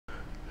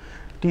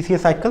TCA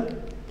cycle.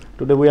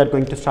 Today we are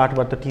going to start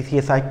about the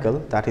TCA cycle,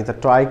 that is a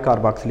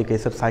tricarboxylic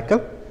acid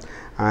cycle,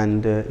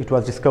 and it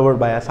was discovered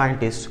by a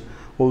scientist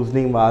whose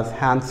name was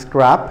Hans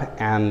Krebs,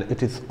 and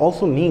it is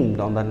also named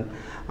on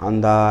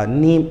the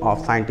name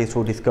of scientist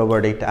who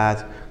discovered it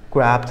as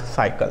Krebs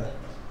cycle,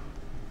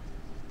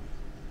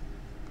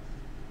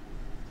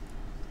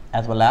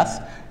 as well as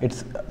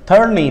its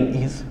third name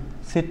is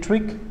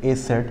citric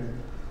acid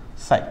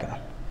cycle.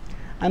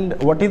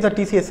 And what is a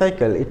TCA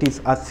cycle? It is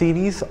a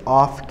series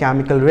of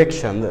chemical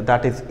reactions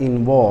that is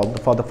involved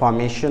for the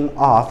formation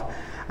of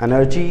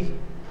energy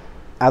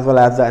as well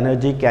as the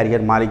energy carrier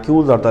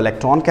molecules or the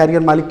electron carrier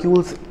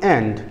molecules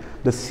and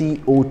the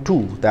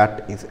CO2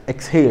 that is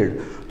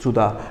exhaled through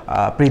the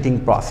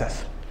breathing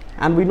process.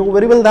 And we know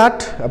very well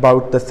that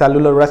about the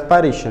cellular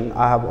respiration.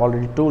 I have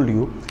already told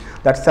you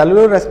that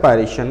cellular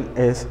respiration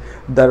is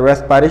the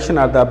respiration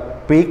or the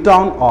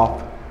breakdown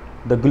of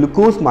the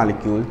glucose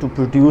molecule to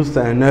produce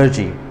the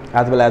energy,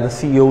 as well as the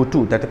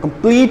CO2, that the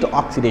complete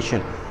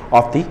oxidation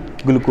of the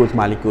glucose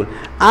molecule.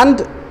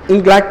 And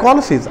in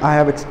glycolysis, I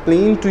have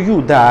explained to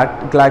you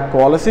that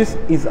glycolysis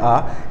is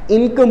a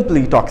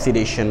incomplete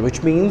oxidation,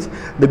 which means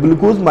the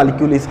glucose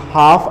molecule is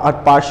half or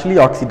partially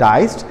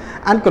oxidized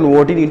and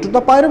converted into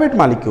the pyruvate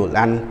molecule.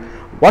 And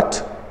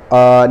what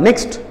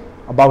next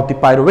about the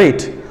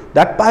pyruvate?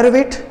 That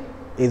pyruvate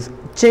is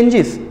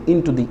changes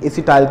into the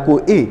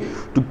acetyl-CoA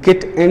to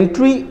get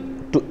entry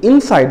to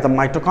inside the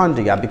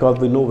mitochondria, because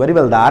we know very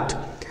well that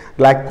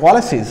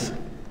glycolysis,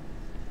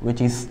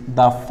 which is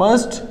the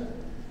first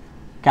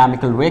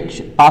chemical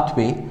reaction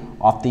pathway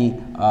of the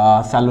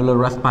cellular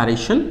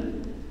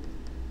respiration,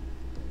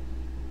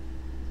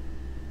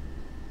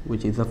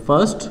 which is the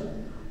first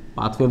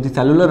pathway of the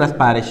cellular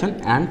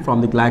respiration, and from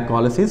the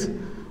glycolysis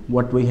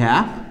what we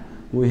have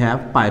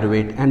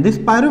pyruvate, and this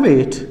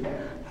pyruvate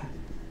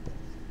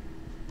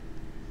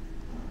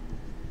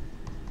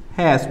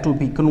has to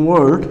be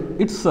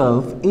converted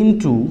itself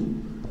into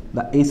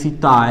the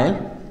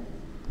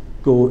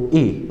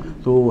acetyl-CoA.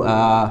 So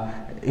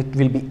it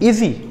will be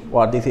easy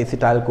for this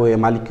acetyl-CoA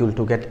molecule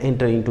to get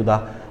enter into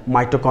the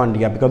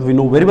mitochondria, because we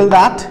know very well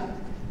that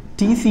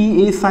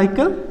TCA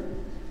cycle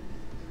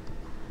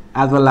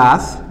as well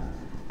as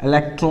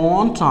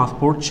electron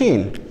transport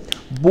chain,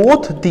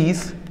 both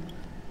these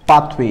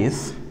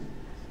pathways,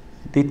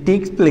 they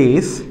take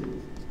place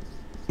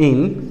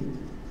in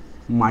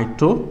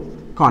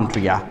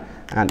mitochondria.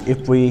 And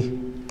if we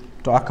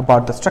talk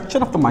about the structure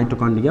of the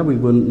mitochondria, we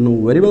will know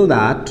very well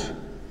that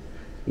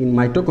in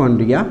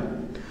mitochondria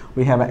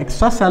we have an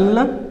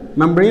extracellular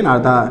membrane, or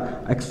the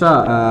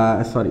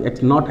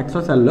not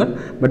extracellular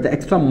but the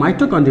extra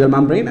mitochondrial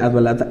membrane, as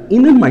well as the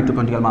inner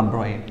mitochondrial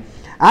membrane.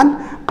 And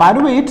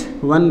pyruvate,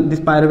 when this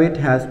pyruvate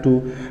has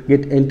to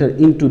enter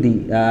into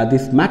the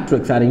this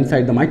matrix or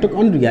inside the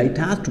mitochondria, it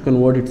has to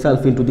convert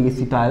itself into the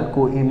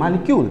acetyl-CoA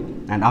molecule,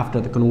 and after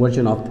the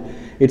conversion of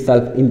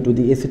itself into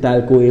the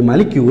acetyl-CoA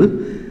molecule,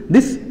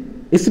 this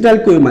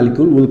acetyl-CoA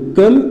molecule will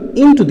come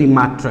into the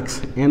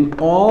matrix, and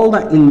all the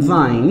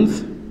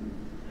enzymes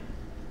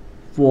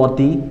for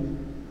the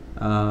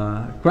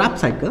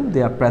Krebs cycle,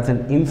 they are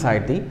present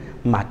inside the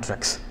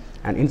matrix.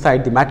 And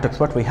inside the matrix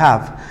what we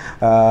have,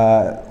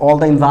 all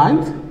the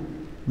enzymes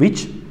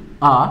which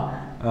are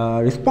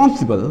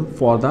responsible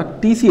for the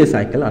TCA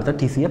cycle or the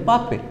TCA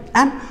pathway.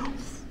 And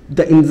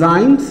the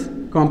enzymes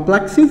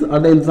complexes or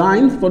the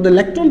enzymes for the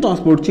electron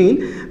transport chain,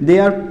 they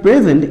are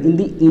present in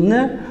the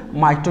inner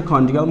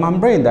mitochondrial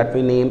membrane that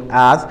we name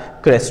as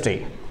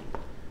crestae.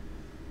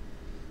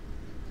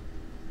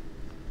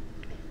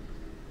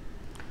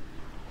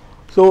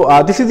 So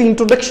this is the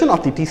introduction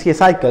of the TCA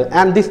cycle,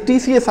 and this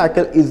TCA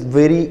cycle is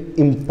very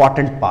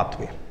important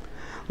pathway.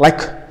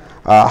 Like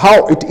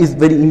how it is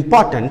very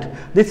important,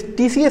 this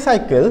TCA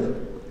cycle,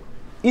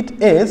 it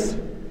is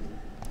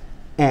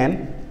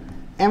an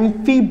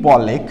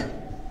amphibolic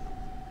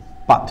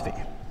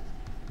pathway.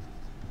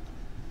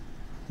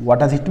 What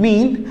does it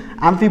mean?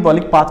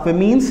 Amphibolic pathway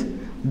means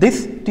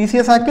this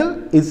TCA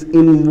cycle is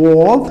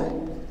involved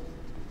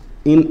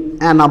in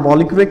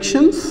anabolic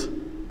reactions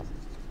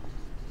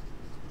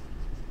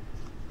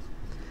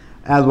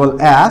as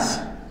well as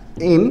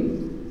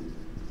in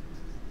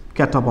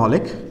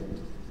catabolic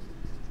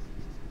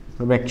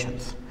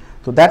reactions.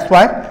 So that's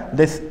why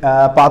this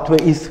pathway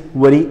is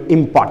very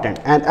important,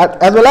 and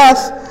as well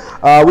as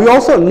we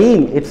also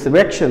name its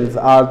reactions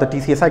or the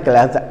TCA cycle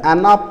as the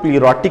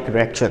anaplerotic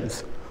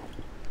reactions.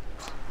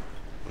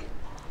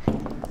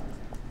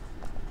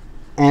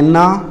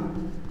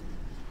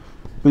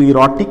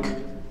 Anaplerotic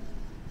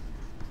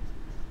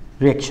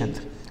reactions,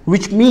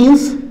 which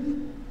means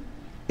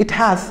it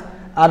has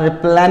a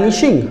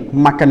replenishing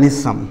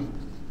mechanism.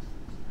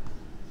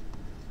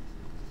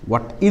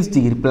 What is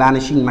the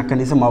replenishing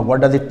mechanism, or what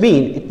does it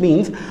mean? It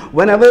means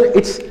whenever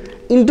its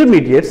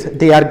intermediates,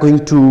 they are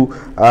going to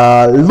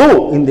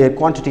low in their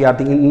quantity or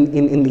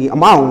in the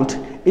amount,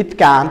 it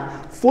can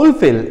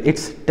fulfill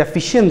its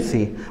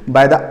deficiency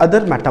by the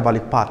other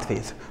metabolic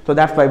pathways. So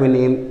that's why we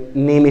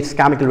name its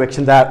chemical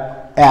reactions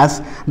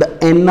as the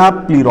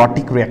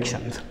anaplerotic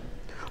reactions.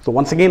 So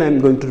once again I am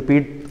going to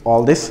repeat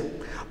all this.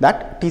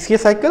 That TCA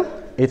cycle,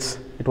 it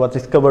was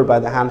discovered by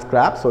the Hans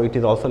Krebs, so it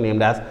is also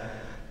named as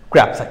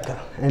Krebs cycle.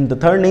 And the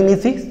third name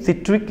is the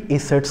citric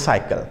acid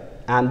cycle.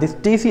 And this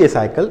TCA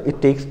cycle,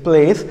 it takes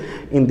place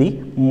in the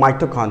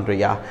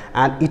mitochondria,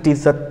 and it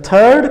is the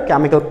third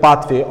chemical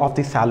pathway of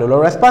the cellular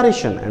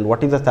respiration. And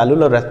what is the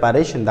cellular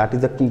respiration? That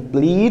is the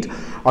complete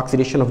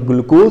oxidation of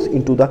glucose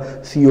into the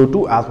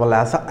CO2 as well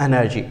as the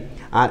energy.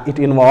 And it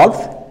involves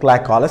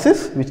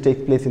glycolysis, which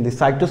takes place in the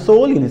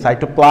cytosol, in the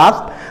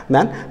cytoplasm,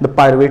 then the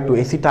pyruvate to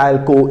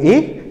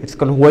acetyl-CoA, its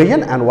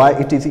conversion. And why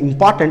it is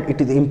important?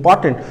 It is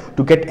important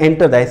to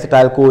enter the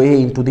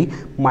acetyl-CoA into the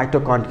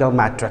mitochondrial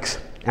matrix.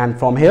 And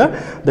from here,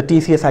 the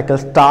TCA cycle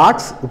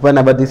starts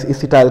whenever this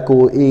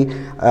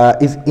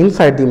acetyl-CoA is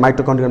inside the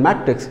mitochondrial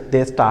matrix.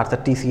 There starts the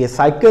TCA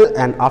cycle,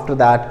 and after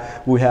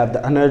that we have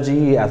the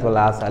energy as well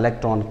as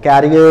electron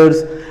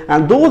carriers,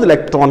 and those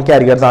electron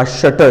carriers are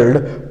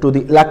shuttled to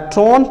the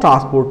electron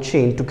transport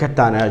chain to get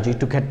the energy,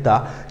 to get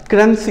the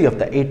currency of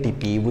the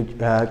ATP, which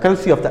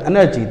currency of the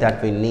energy that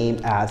we name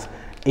as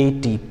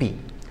ATP.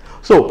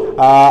 So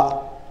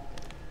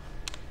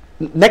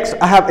next,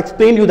 I have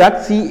explained you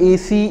that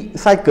CAC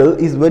cycle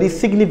is very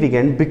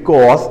significant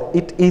because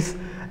it is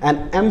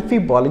an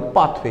amphibolic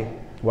pathway.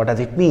 What does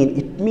it mean?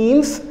 It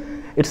means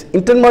its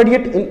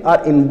intermediate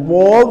are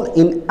involved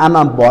in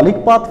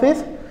anabolic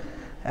pathways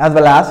as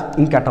well as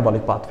in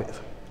catabolic pathways.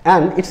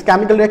 And its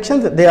chemical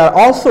reactions, they are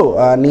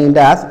also named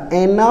as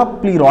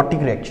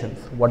anaplerotic reactions.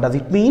 What does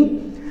it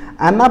mean?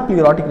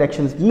 Anaplerotic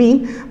reactions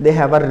mean they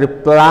have a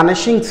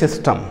replenishing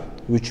system,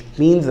 which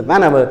means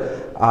whenever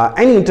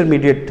any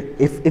intermediate,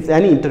 if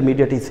any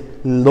intermediate is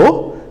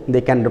low,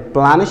 they can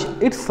replenish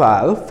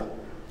itself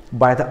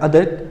by the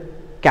other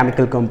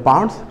chemical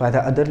compounds, by the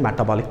other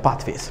metabolic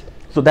pathways.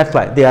 So that's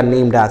why they are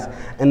named as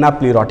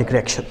anaplerotic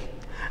reaction.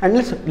 And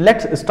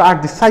let's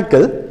start the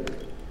cycle.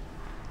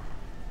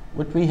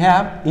 What we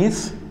have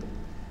is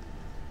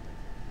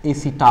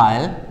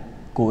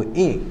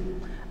acetyl-CoA,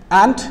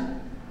 and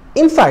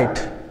inside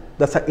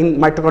the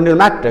mitochondrial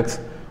matrix,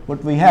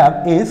 what we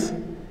have is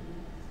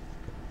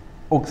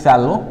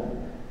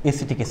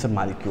oxaloacetic acid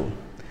molecule.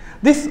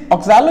 This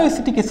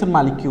oxaloacetic acid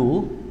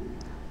molecule,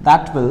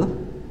 that will,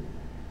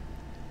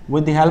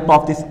 with the help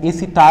of this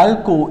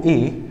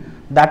acetyl-CoA,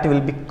 that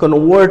will be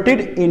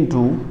converted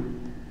into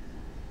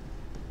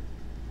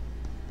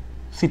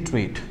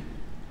citrate.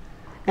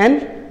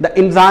 And the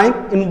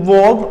enzyme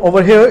involved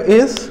over here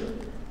is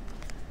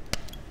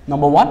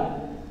number 1,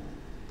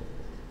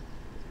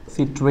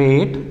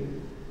 citrate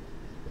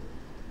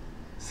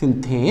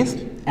synthase,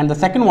 and the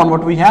second one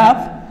what we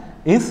have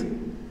is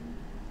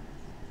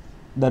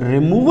the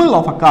removal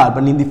of a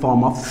carbon in the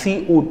form of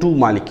CO2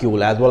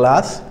 molecule, as well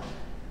as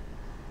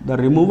the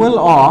removal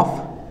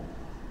of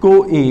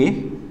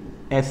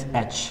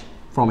CoA-SH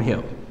from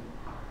here.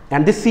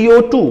 And this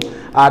CO2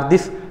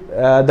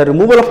 the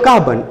removal of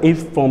carbon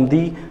is from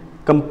the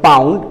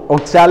compound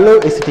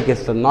oxaloacetic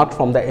acid, not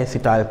from the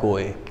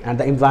acetyl-CoA. And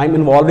the enzyme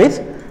involved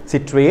is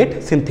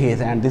citrate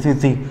synthase, and this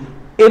is the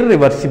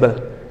irreversible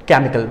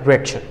chemical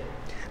reaction.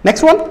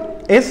 Next one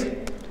is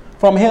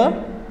from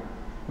here,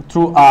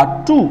 through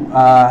two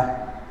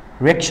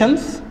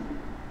reactions,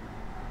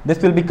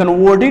 this will be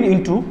converted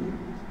into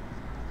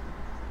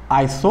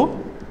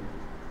isocitrate,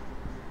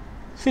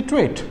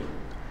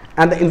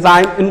 and the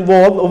enzyme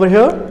involved over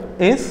here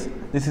is,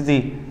 this is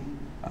the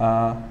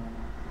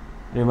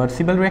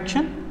reversible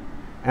reaction,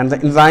 and the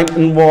enzyme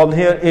involved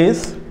here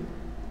is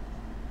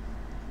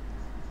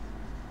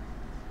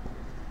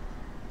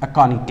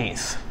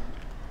aconitase.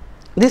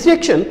 This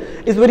reaction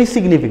is very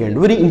significant,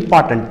 very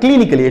important.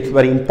 Clinically, it's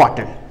very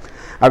important.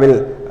 I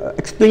will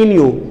explain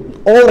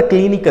you all the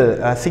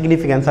clinical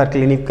significance or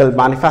clinical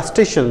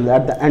manifestations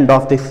at the end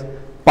of this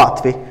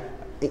pathway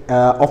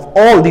of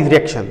all these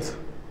reactions.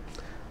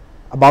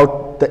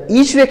 About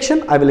each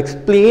reaction, I will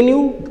explain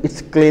you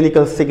its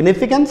clinical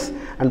significance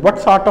and what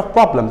sort of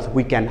problems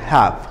we can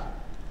have.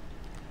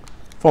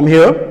 From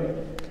here,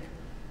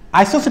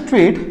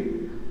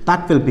 isocitrate,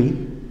 that will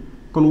be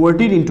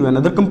converted into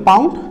another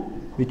compound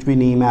which we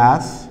name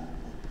as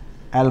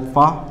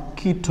alpha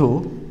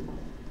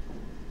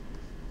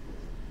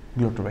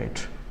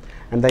ketoglutarate,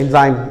 and the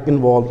enzyme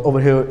involved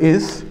over here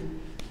is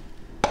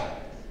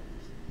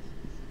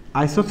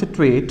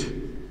isocitrate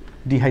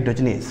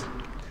dehydrogenase.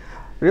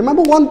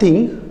 Remember one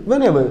thing,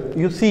 whenever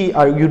you see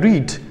or you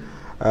read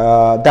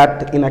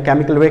that in a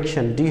chemical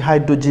reaction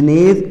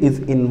dehydrogenase is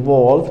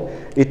involved,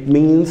 it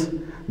means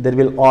there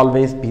will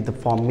always be the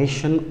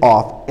formation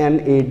of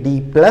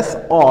NAD plus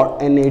or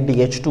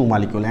NADH2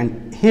 molecule,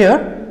 and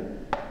here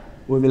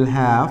we will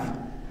have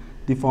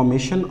the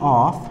formation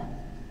of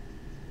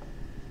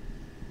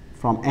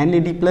from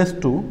NAD plus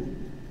to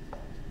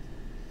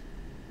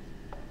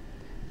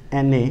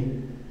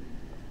NADH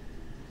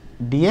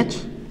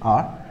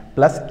or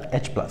plus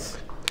H plus.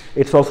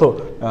 It's also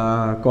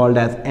called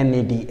as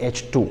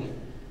NADH2,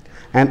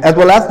 and as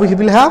well as we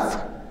will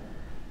have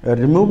a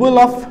removal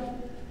of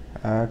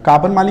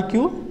carbon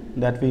molecule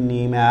that we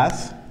name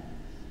as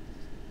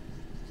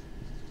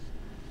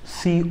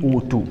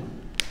CO2.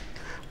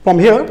 From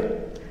here,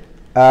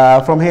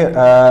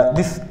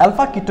 this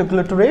alpha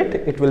ketoglutarate,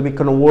 it will be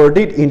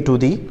converted into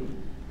the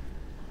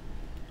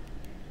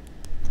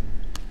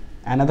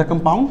another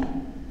compound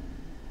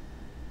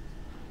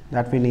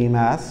that we name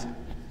as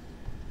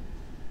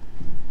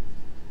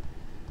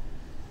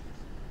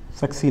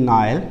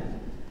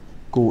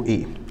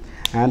succinyl-co-a,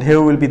 and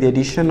here will be the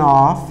addition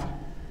of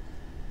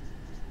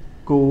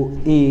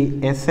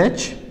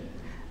CoA-SH,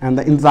 and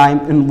the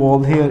enzyme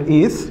involved here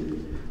is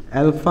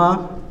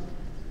alpha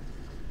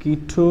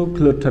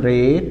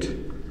ketoglutarate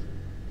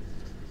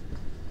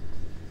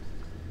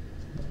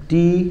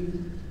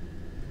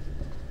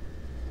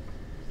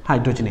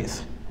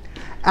dehydrogenase.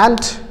 And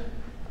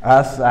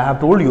as I have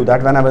told you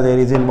that whenever there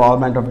is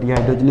involvement of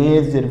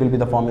dehydrogenase, there will be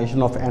the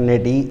formation of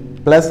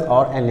NAD plus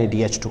or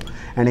NADH2,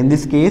 and in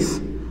this case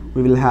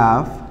we will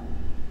have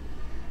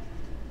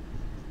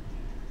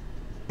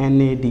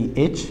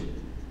NADH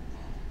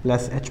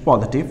plus H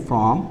positive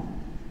from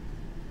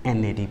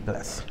NAD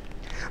plus.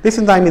 This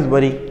enzyme is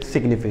very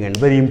significant,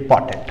 very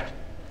important.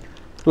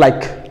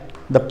 Like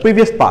the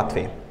previous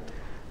pathway,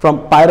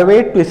 from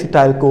pyruvate to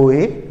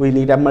acetyl-CoA, we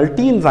need a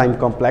multi-enzyme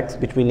complex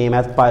which we name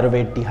as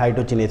pyruvate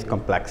dehydrogenase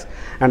complex,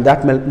 and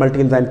that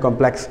multi-enzyme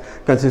complex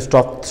consists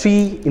of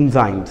 3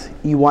 enzymes,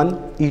 E1,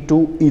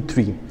 E2,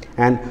 E3,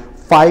 and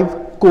 5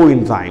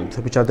 coenzymes,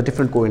 which are the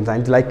different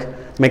coenzymes like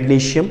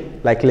magnesium,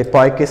 like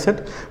lipoic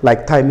acid,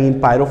 like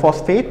thymine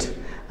pyrophosphate,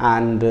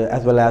 and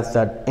as well as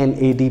the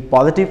NAD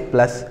positive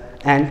plus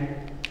and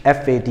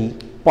FAD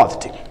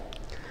positive.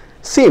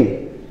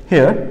 Same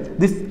here,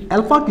 this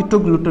alpha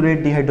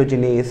ketoglutarate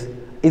dehydrogenase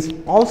is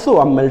also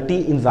a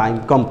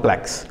multi-enzyme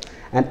complex,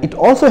 and it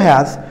also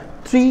has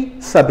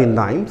 3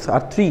 sub-enzymes or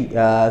 3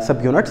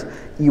 subunits,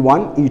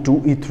 E1,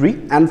 E2,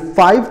 E3, and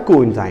 5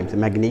 coenzymes,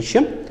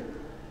 magnesium,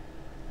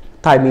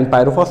 thymine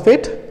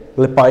pyrophosphate,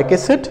 lipoic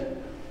acid,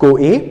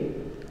 CoA,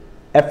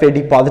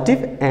 FAD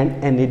positive, and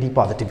NAD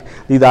positive.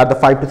 These are the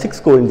 5 to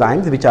 6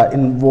 coenzymes which are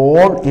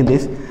involved in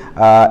this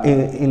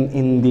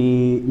in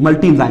the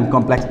multi-enzyme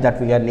complex that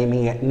we are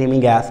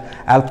naming as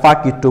alpha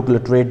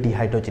ketoglutarate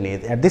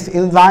dehydrogenase. And this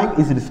enzyme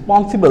is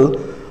responsible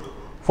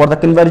for the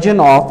conversion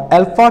of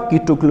alpha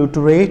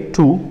ketoglutarate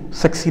to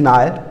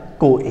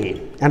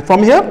succinyl-co-a. And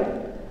from here,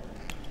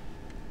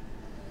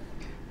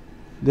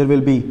 there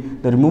will be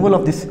the removal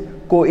of this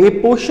CoA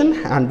portion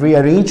and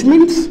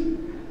rearrangements,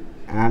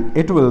 and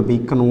it will be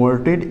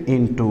converted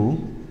into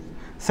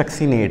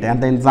succinate, and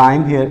the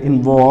enzyme here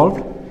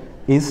involved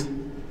is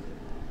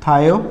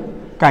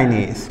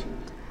thiokinase.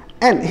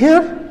 And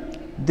here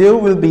there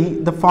will be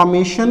the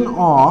formation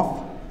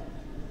of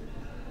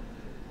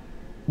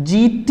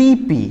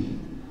GTP.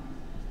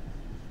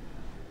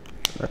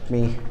 Let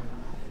me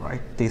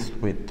write this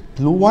with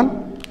blue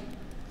one.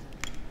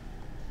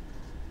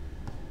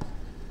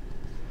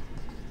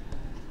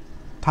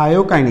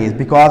 Thiokinase,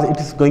 because it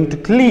is going to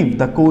cleave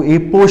the CoA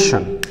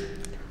portion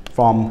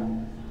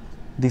from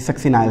the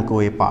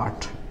succinyl-CoA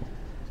part,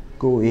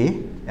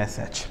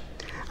 CoA-SH,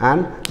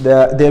 and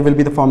there will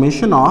be the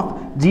formation of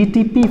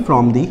GTP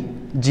from the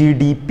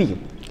GDP.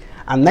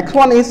 And next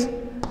one is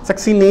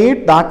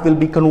succinate, that will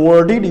be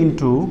converted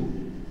into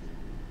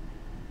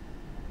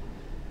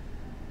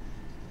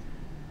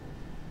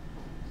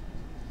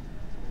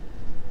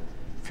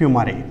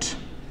fumarate,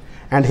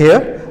 and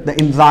here the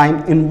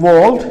enzyme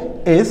involved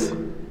is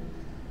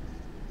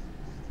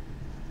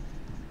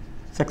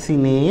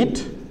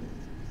succinate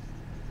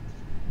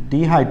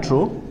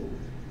dehydrogenase.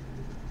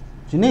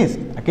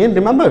 Again,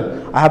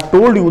 remember, I have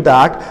told you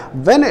that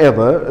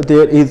whenever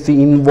there is the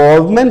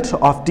involvement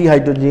of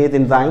dehydrogenase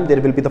enzyme,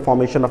 there will be the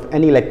formation of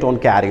any electron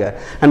carrier,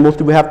 and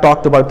mostly we have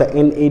talked about the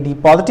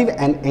NAD positive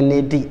and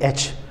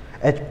NADH,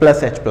 H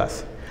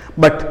plus.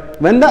 But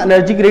when the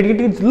energy gradient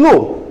is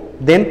low,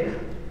 then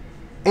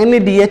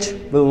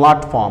NADH will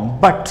not form,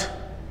 but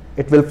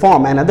it will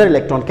form another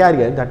electron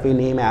carrier that we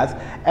name as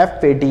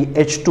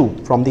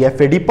FADH2 from the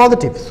FAD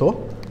positive.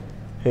 So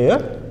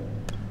here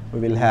we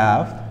will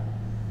have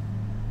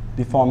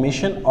the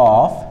formation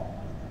of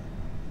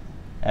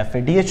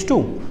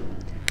FADH2,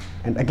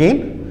 and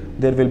again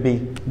there will be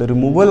the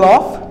removal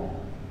of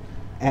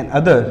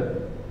another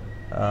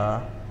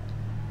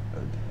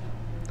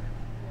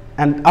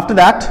and after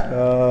that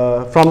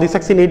from the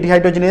succinate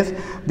dehydrogenase,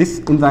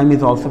 this enzyme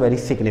is also very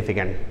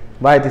significant.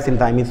 Why this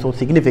enzyme is so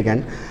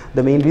significant?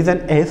 The main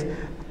reason is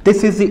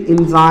this is the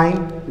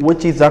enzyme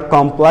which is a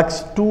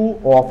complex 2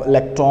 of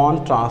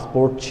electron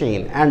transport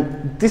chain,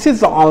 and this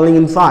is the only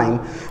enzyme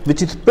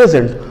which is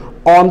present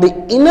on the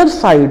inner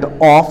side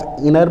of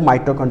inner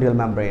mitochondrial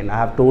membrane. I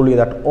have told you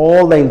that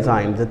all the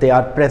enzymes that they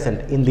are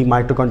present in the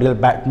mitochondrial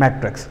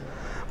matrix,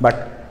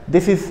 but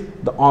this is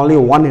the only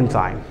one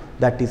enzyme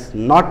that is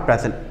not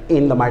present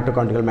in the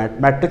mitochondrial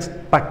matrix,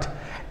 but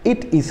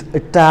it is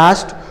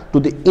attached to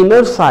the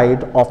inner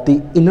side of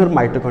the inner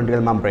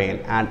mitochondrial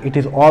membrane, and it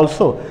is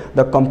also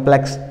the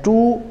complex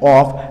 2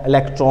 of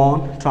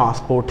electron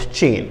transport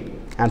chain.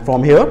 And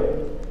from here,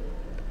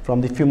 from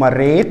the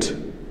fumarate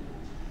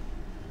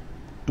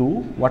to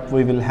what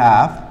we will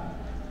have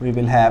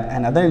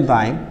another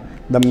enzyme,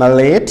 the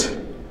malate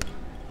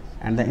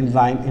and the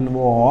enzyme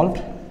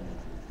involved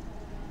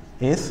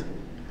is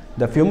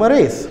the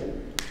fumarase.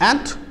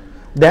 And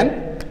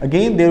then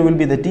again there will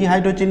be the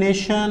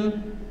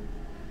dehydrogenation,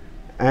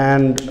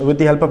 and with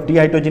the help of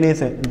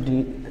dehydrogenation,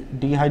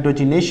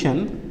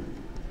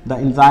 the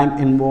enzyme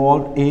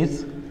involved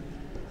is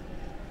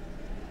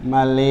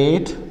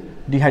malate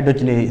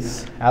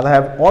dehydrogenase. As I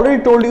have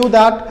already told you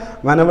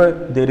that whenever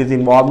there is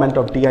involvement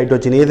of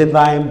dehydrogenase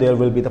enzyme, there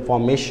will be the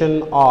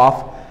formation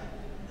of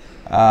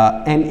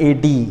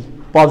NAD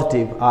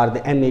positive or the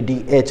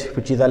NADH,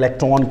 which is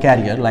electron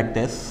carrier like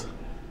this.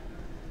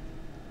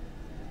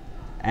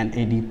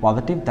 NAD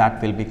positive,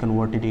 that will be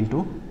converted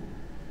into,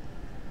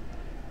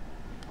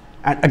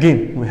 and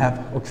again we have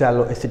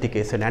oxaloacetic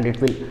acid, and it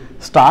will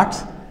start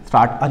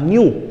a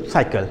new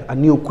cycle, a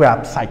new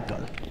Krebs cycle.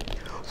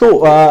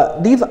 So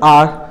these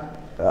are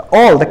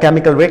all the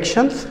chemical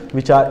reactions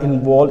which are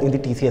involved in the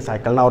TCA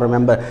cycle. Now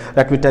remember,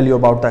 let me tell you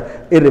about the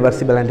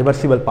irreversible and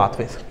reversible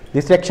pathways.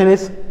 This reaction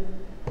is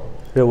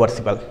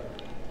reversible.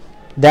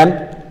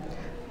 Then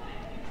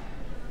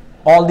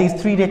all these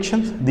three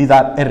reactions, these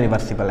are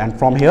irreversible, and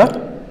from here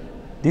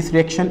this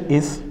reaction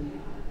is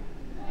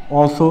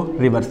also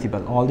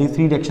reversible. All these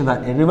three reactions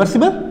are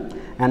irreversible,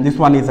 and this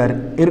one is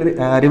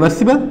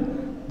reversible.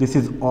 This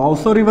is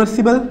also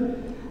reversible,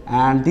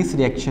 and this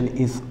reaction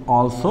is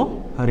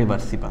also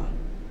reversible.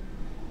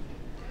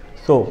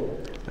 So,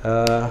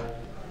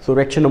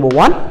 reaction number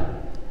 1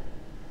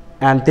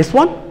 and this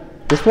one.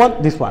 These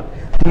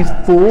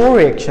 4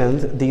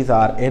 reactions, these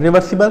are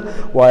irreversible,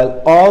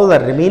 while all the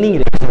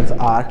remaining reactions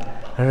are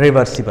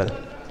reversible.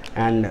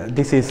 And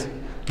these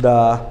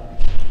are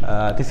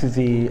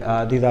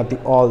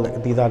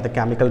the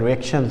chemical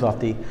reactions of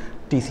the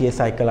TCA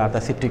cycle or the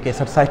citric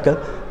acid cycle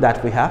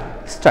that we have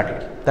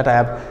studied, that I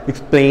have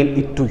explained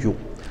it to you.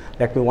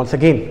 Let me once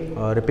again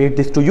repeat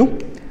this to you.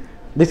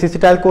 This is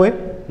acetyl-CoA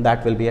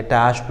that will be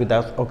attached with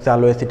the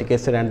oxaloacetic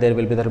acid, and there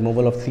will be the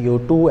removal of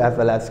CO2 as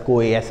well as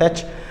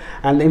CoA/SH,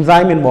 and the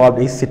enzyme involved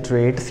is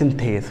citrate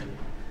synthase,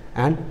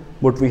 and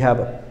what we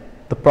have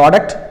the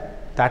product,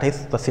 that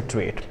is the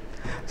citrate.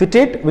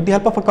 Citrate, with the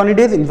help of a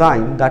conidase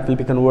enzyme, that will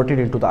be converted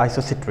into the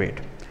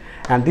isocitrate,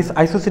 and this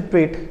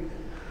isocitrate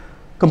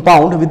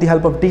compound, with the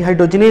help of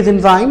dehydrogenase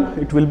enzyme,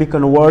 it will be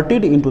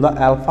converted into the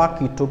alpha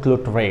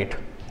ketoglutarate.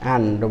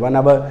 And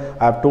whenever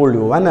I have told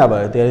you,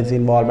 whenever there is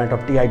involvement of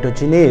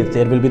dehydrogenase,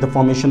 there will be the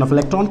formation of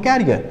electron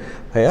carrier.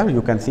 Here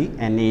you can see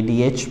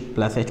NADH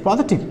plus H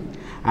positive,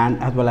 and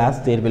as well as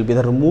there will be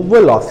the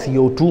removal of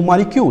CO2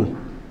 molecule.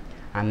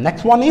 And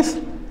next one is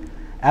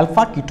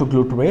alpha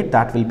ketoglutarate,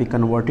 that will be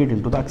converted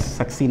into the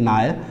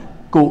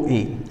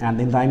succinyl-co-a, and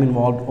the enzyme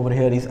involved over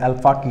here is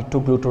alpha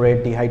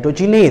ketoglutarate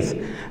dehydrogenase,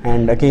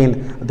 and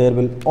again there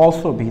will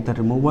also be the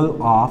removal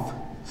of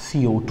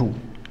CO2.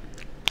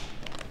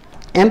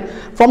 And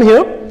from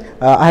here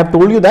I have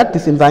told you that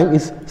this enzyme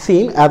is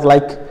same as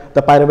like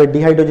the pyruvate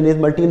dehydrogenase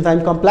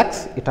multi-enzyme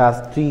complex. It has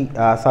 3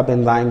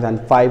 sub-enzymes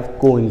and 5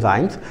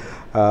 coenzymes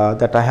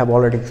that I have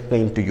already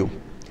explained to you.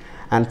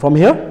 And from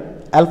here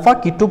alpha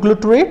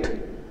ketoglutarate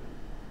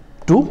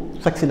to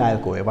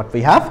succinyl-co-a, what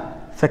we have?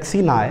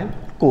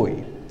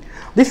 Succinyl-co-a.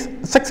 This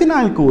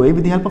succinyl-co-a,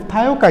 with the help of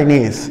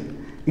thiokinase,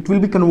 it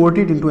will be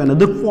converted into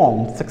another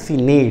form,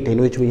 succinate,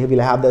 in which we will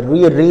have the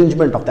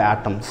rearrangement of the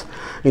atoms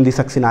in the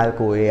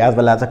succinyl-co-a as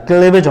well as a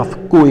cleavage of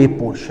CoA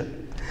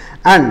portion.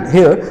 And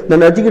here the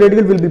energy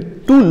gradient will be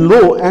too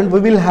low, and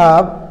we will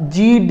have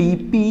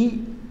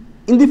GDP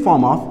in the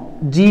form of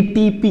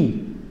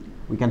GTP.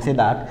 We can say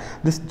that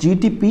this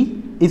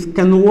GTP is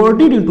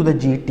converted into the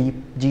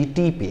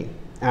GTP,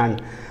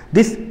 and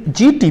this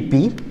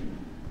GTP,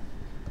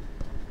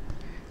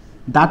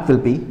 that will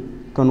be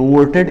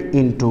converted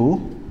into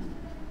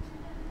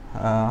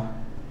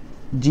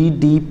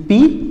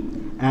GDP,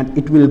 and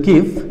it will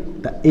give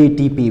the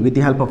ATP with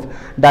the help of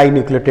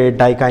dinucleotide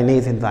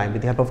dikinase enzyme.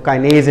 With the help of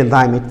kinase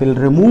enzyme, it will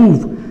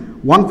remove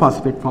one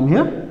phosphate from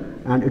here,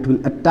 and it will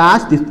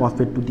attach this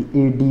phosphate to the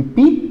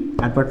ADP,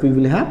 and what we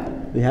will have?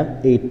 We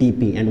have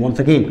ATP, and once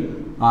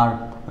again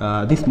our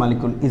this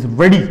molecule is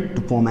ready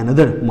to form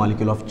another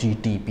molecule of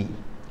GTP.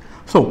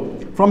 So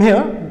from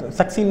here the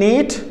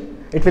succinate,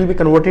 it will be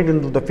converted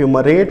into the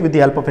fumarate with the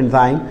help of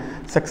enzyme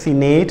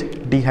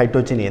succinate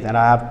dehydrogenase, and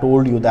I have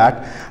told you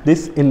that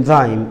this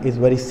enzyme is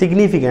very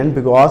significant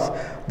because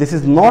this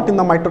is not in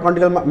the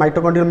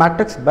mitochondrial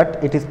matrix,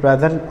 but it is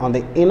present on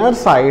the inner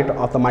side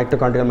of the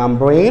mitochondrial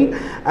membrane,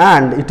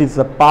 and it is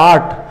a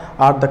part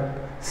of the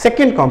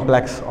second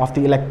complex of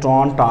the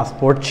electron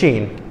transport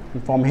chain.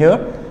 And from here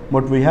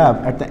what we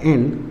have at the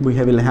end, we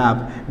will have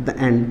at the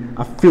end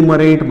a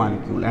fumarate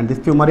molecule, and this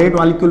fumarate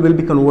molecule will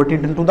be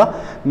converted into the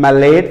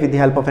malate with the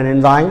help of an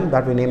enzyme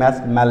that we name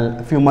as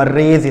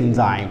fumarase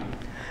enzyme.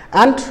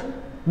 And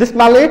this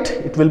malate,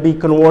 it will be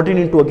converted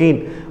into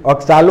again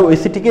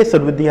oxaloacetic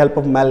acid with the help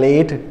of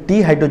malate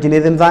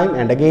dehydrogenase enzyme,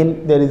 and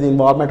again there is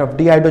involvement of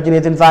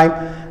dehydrogenase enzyme,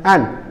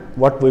 and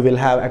what we will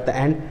have at the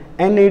end,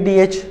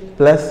 NADH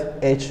plus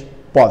H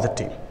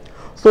positive.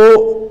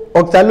 So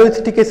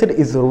oxaloacetic acid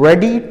is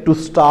ready to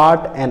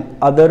start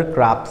another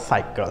Krebs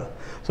cycle.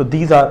 So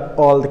these are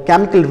all the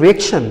chemical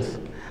reactions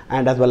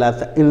and as well as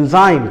the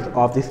enzymes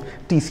of this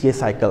TCA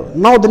cycle.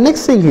 Now the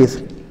next thing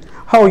is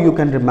how you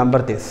can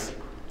remember this.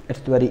 It's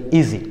very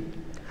easy.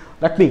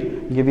 Let me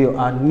give you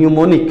a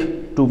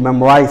mnemonic to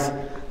memorize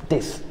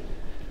this.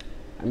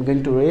 I'm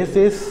going to erase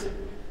this.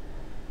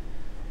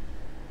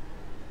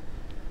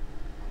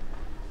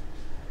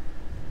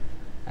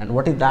 And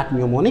what is that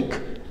mnemonic?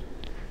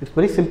 It's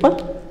very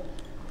simple.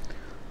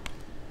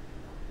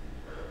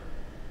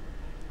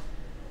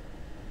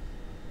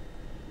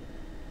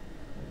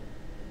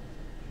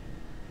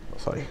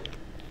 Sorry.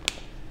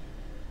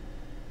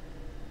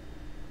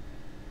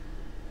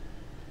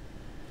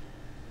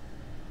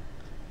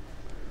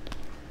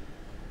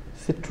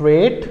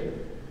 Citrate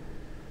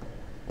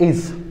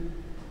is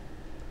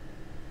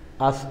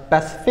a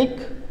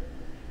specific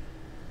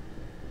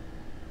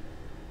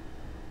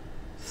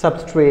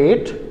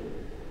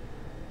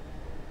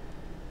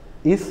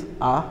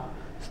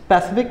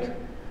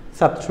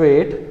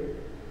substrate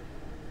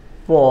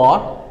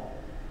for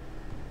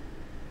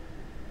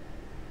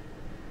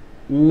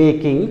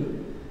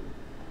making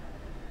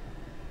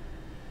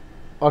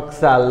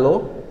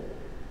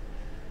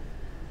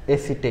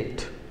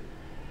oxaloacetate.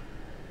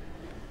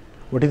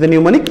 What is the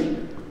mnemonic?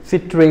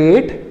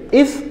 Citrate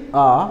is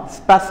a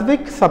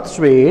specific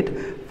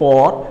substrate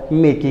for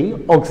making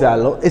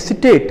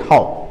oxaloacetate.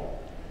 How?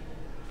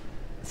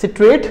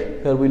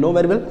 Citrate, here we know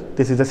very well,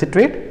 this is a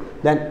citrate.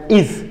 Then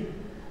is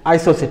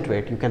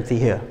isocitrate, you can see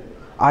here,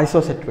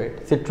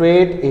 isocitrate.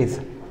 Citrate is,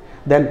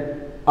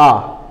 then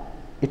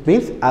it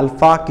means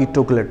alpha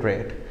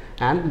ketoglutarate,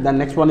 and the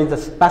next one is the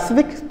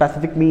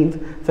specific means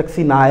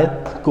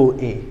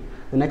succinyl-co-a.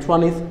 The next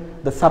one is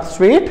the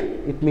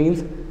substrate, it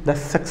means the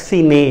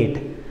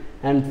succinate,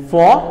 and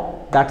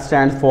for that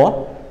stands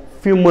for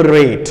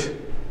fumarate,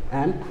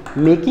 and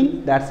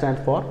making that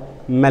stands for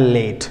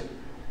malate,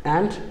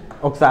 and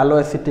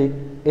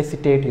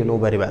oxaloacetate you know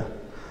very well.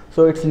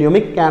 So its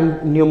mnemonic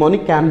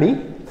can be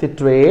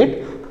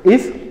citrate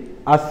is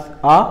a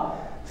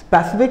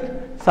specific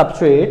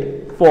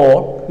substrate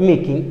for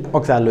making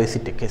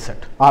oxaloacetic acid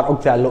or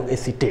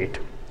oxaloacetate.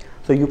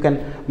 So you can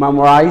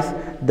memorize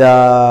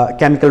the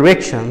chemical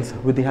reactions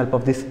with the help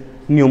of this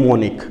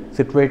mnemonic.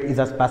 Citrate is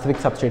a specific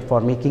substrate for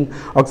making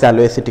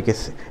oxaloacetic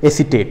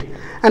acetate.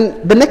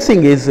 And the next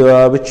thing is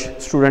which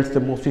students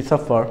mostly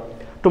suffer,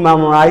 to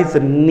memorize the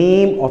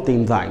name of the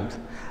enzymes.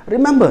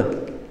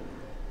 Remember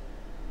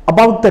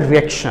about the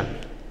reaction,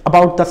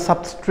 about the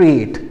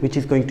substrate which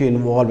is going to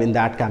involve in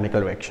that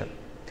chemical reaction.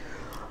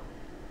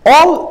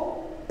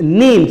 All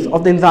names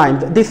of the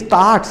enzymes, they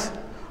starts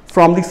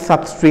from the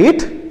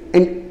substrate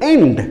and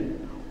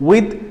end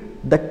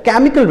with the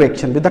chemical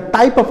reaction, with the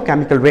type of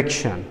chemical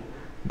reaction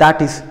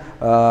that is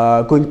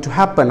going to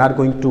happen or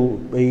going to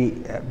be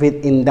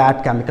within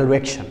that chemical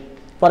reaction.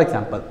 For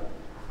example,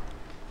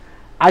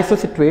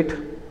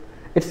 isocitrate,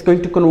 it's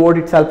going to convert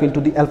itself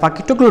into the alpha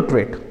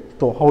ketoglutarate.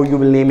 So how you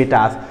will name it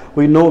as?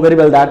 We know very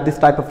well that this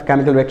type of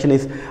chemical reaction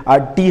is a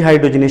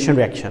dehydrogenation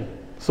reaction.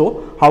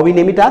 So how we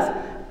name it as?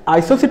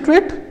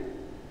 Isocitrate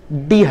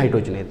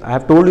dehydrogenase. I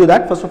have told you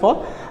that first of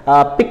all,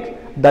 pick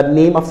the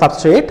name of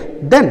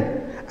substrate,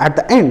 then at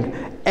the end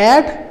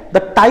add the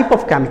type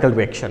of chemical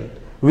reaction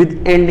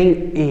with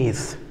ending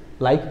ase,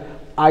 like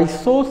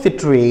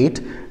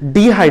isocitrate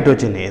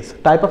dehydrogenase.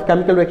 Type of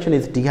chemical reaction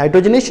is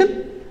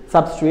dehydrogenation,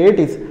 substrate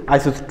is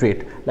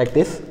isocitrate, like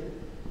this.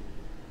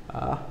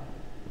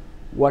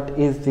 What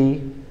is the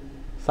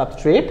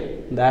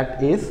substrate?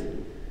 That is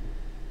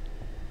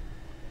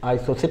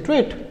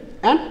isocitrate.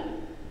 And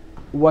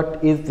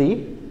what is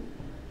the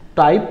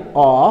type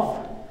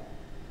of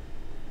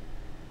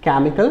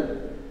chemical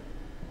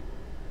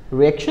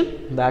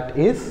reaction? That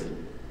is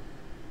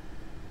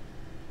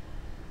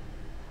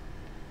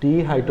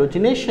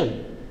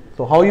dehydrogenation.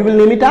 So how you will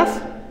name it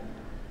as?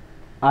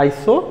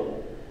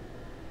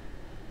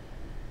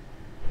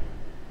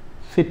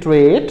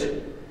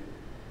 Isocitrate,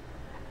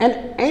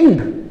 and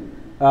end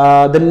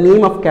the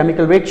name of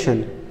chemical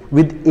reaction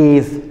with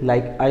ase,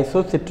 like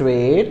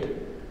isocitrate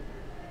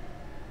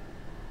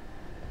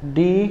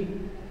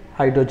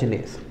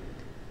dehydrogenase.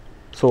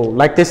 So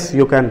like this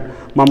you can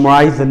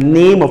memorize the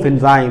name of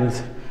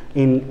enzymes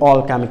in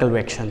all chemical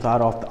reactions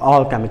or of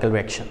all chemical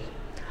reactions.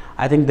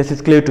 I think this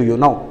is clear to you.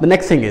 Now the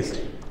next thing is,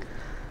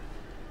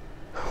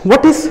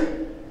 what is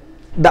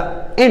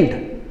the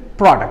end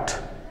product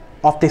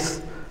of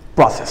this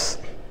process?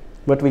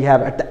 What we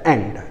have at the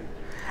end?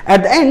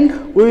 At the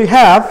end we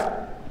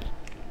have,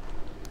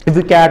 if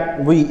we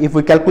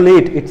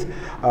calculate its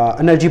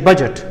energy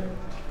budget,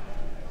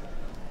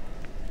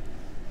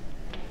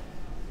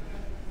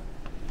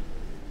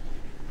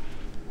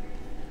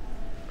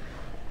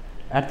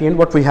 at the end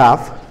what we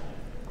have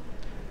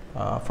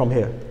from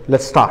here,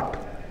 let's start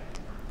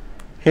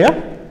here,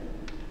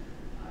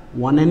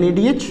 one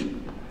NADH,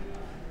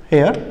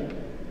 here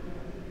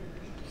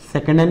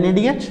second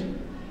NADH,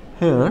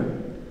 here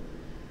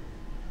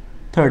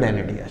third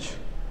NADH.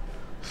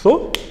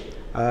 So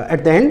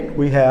at the end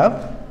we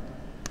have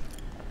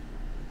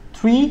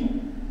 3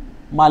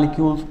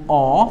 molecules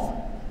of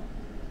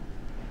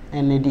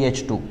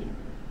NADH2.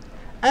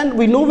 And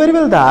we know very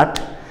well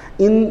that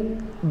in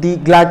the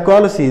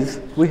glycolysis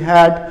we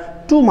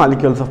had 2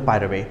 molecules of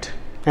pyruvate,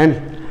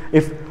 and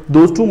if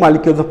those 2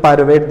 molecules of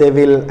pyruvate, they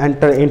will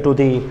enter into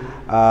the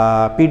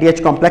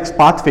PDH complex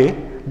pathway,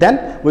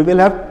 then we will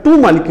have 2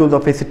 molecules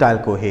of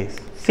acetyl-CoA.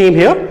 Same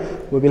here,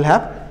 we will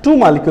have 2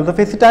 molecules of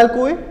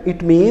acetyl-CoA.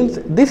 It means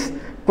this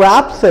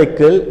Krebs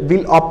cycle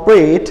will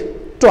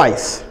operate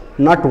twice,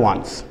 not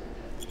once.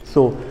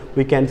 So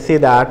we can say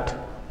that,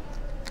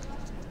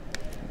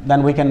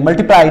 then we can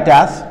multiply it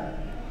as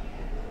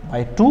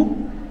by 2,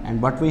 and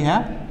what we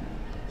have,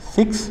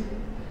 6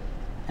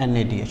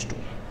 NADH2.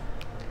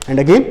 And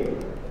again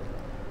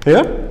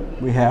here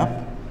we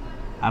have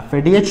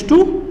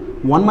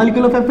FADH2, 1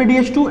 molecule of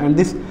FADH2, and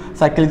this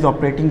cycle is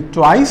operating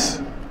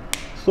twice.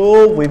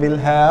 So we will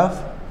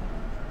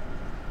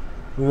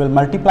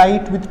multiply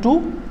it with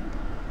 2,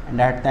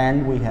 and at the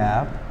end we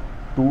have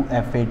 2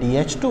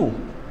 FADH2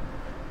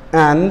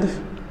 and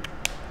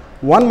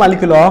 1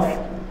 molecule of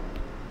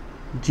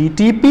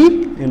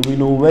GTP, and we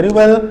know very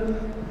well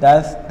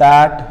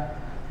that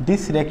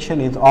this reaction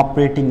is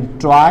operating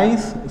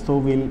twice. So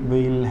we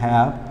will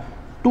have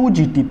 2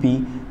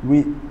 GTP,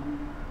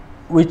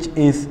 which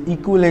is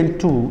equivalent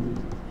to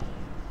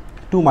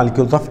 2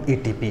 molecules of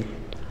ATP.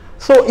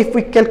 So if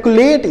we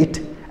calculate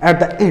it at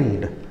the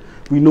end,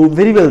 we know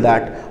very well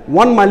that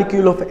 1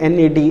 molecule of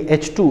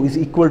NADH2 is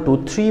equal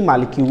to 3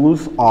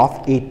 molecules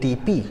of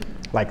ATP,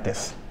 like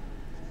this.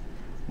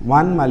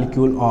 1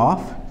 molecule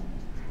of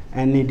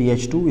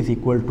NADH2 is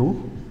equal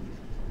to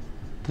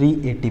 3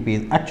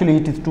 ATPs. Actually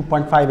it is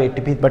 2.5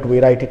 ATPs, but we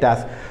write it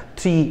as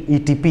 3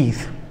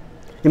 ATPs.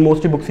 In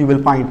most books you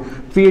will find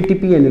 3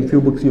 ATP, and in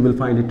few books you will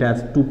find it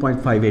as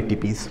 2.5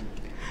 ATPs.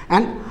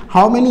 And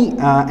how many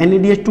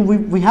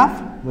NADH2 we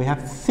have? We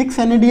have 6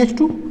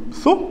 NADH2.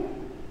 So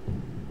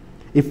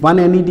if 1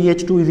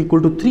 NADH2 is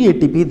equal to 3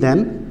 ATP,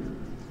 then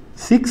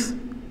 6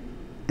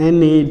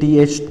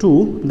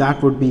 NADH2,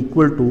 that would be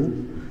equal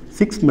to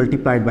 6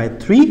 multiplied by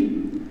 3,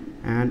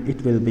 and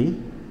it will be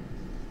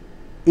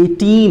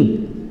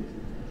 18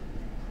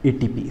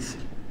 ATPs.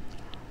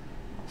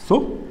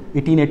 So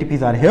 18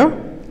 ATPs are here,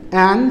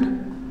 and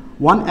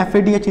 1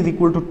 FADH is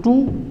equal to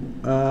 2,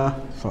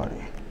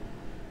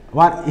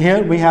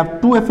 here we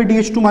have 2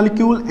 FADH2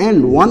 molecule,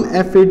 and 1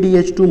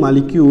 FADH2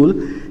 molecule,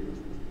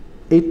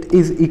 it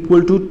is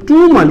equal to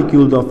 2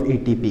 molecules of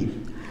ATP.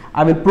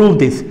 I will prove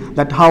this,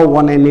 that how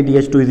 1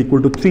 NADH2 is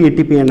equal to 3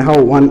 ATP and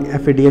how 1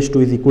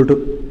 FADH2 is equal to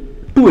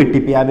 2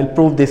 ATP. I will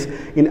prove this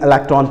in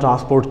electron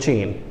transport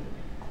chain.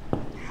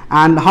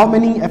 And how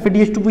many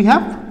FADH2 we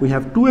have? We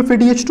have 2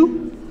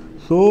 FADH2.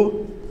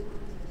 So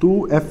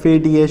 2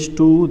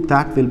 FADH2,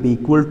 that will be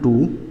equal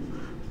to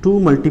 2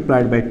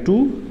 multiplied by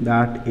 2,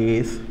 that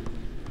is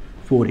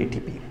 4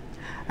 ATP.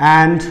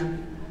 And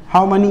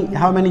how many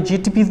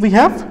GTPs we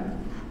have?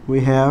 We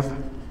have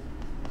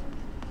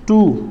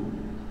 2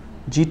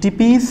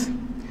 GTPs,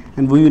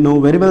 and we know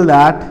very well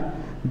that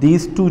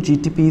these 2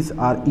 GTPs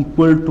are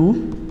equal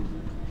to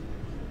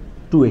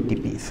 2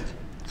 ATPs.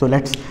 So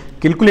let's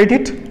calculate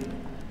it.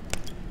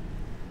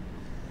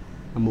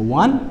 Number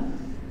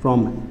 1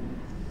 from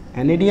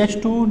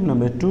NADH2,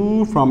 number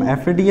 2 from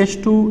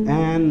FADH2,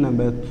 and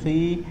number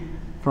 3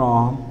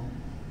 from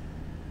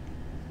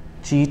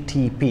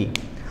GTP.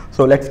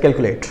 So let's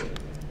calculate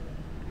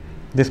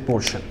this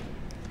portion.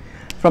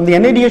 From the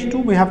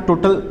NADH2 we have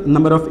total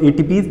number of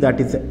ATPs, that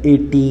is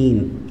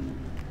 18.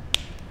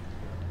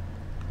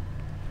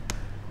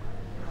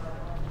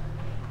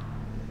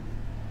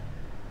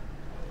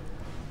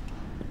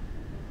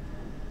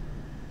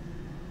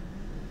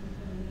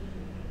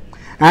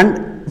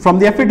 And from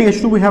the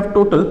FADH2 we have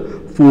total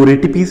 4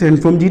 ATPs,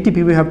 and from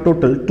GTP we have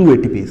total 2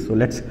 ATPs. So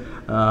let's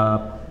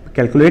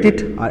calculate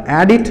it or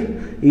add it.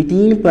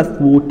 18 plus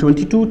 4,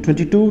 22,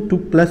 22, 2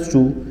 plus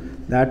 2,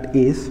 that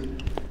is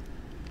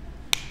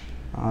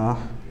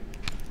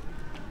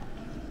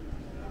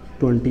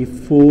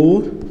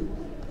 24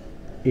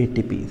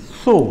 ATPs.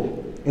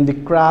 So in the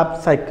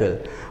Krebs cycle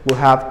we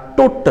have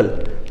total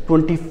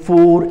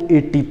 24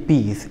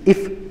 ATPs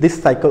if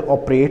this cycle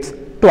operates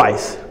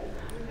twice,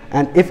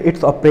 and if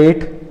it's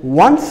operate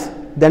once,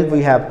 then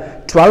we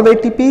have 12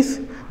 ATPs,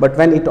 but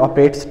when it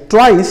operates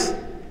twice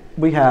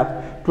we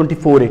have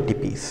 24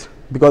 ATPs,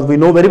 because we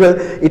know very well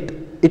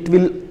it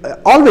will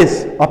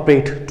always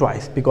operate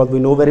twice, because we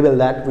know very well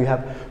that we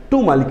have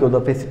 2 molecules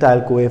of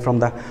acetyl-CoA from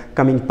the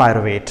coming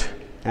pyruvate,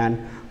 and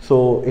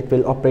so it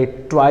will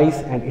operate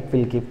twice and it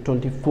will give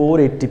 24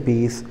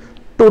 ATPs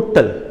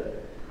total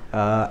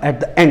at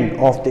the end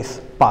of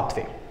this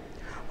pathway.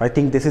 I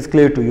think this is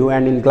clear to you.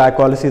 And in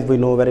glycolysis we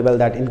know very well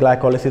that in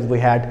glycolysis we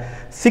had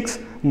 6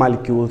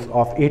 molecules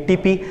of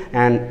ATP,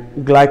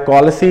 and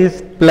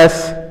glycolysis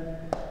plus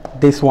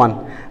this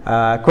one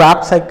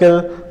Krebs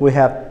cycle we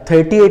have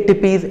 30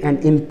 ATPs,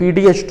 and in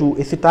PDH2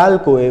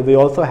 acetyl-CoA we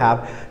also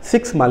have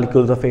 6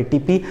 molecules of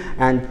ATP,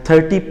 and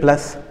 30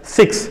 plus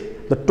 6,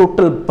 the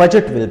total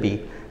budget will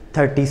be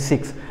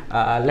 36.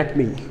 Let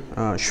me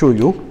show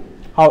you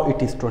how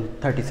it is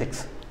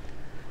 36.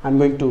 I am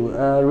going to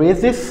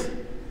raise this.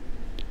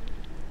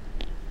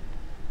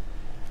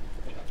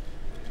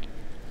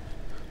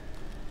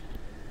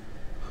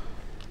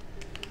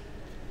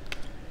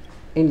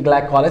 In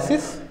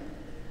glycolysis,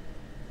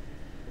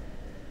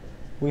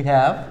 we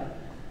have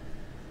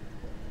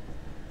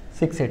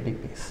 6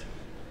 ATPs.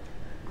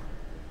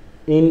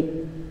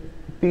 In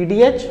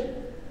PDH,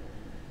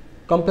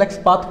 complex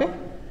pathway,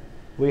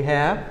 we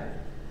have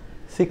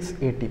 6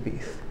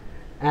 ATPs,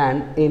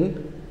 and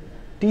in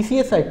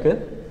TCA cycle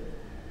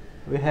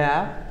we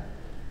have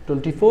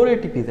 24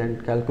 ATPs,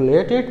 and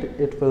calculated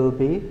it will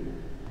be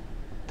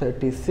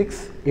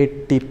 36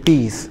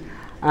 ATPs.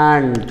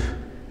 And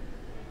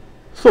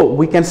so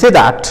we can say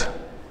that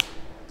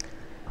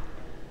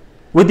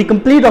with the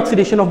complete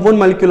oxidation of 1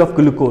 molecule of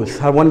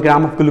glucose or 1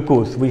 gram of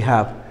glucose, we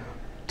have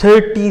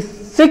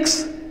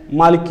 36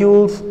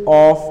 molecules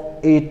of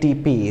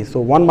ATP. So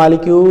 1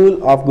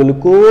 molecule of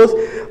glucose,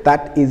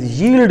 that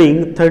is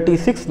yielding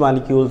 36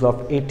 molecules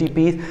of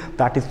ATPs.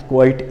 That is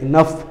quite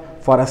enough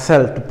for a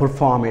cell to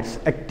perform its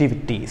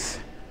activities.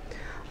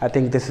 I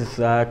think this is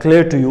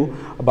clear to you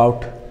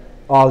about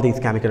all these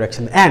chemical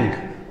reactions. And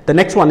the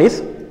next one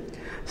is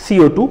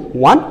CO2,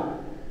 1,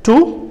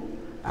 2,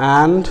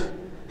 and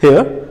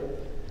here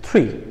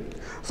 3.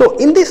 So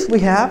in this we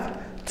have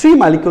 3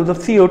 molecules of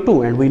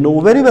CO2, and we know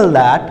very well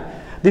that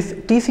this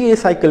TCA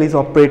cycle is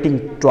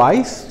operating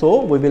twice,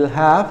 so we will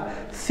have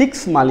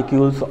 6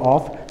 molecules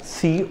of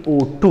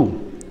CO2.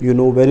 You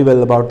know very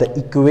well about the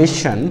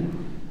equation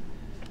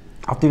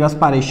of the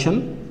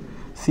respiration,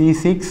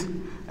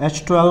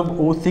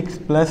 C6H12O6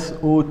 plus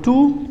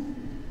O2,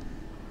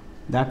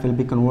 that will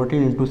be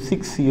converted into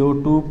 6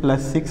 CO2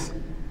 plus 6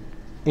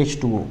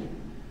 H2O.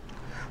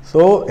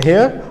 So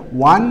here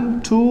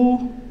 1,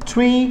 2,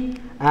 3,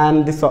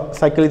 and this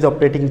cycle is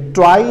operating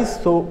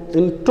twice, so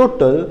in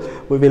total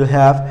we will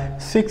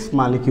have 6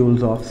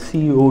 molecules of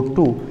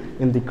CO2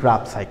 in the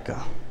Krebs cycle.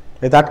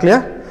 Is that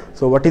clear?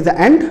 So what is the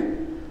end?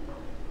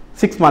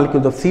 6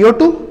 molecules of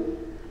CO2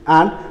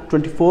 and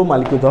 24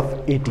 molecules of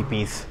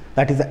ATPs.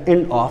 That is the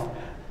end of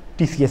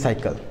TCA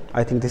cycle.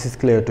 I think this is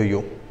clear to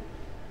you.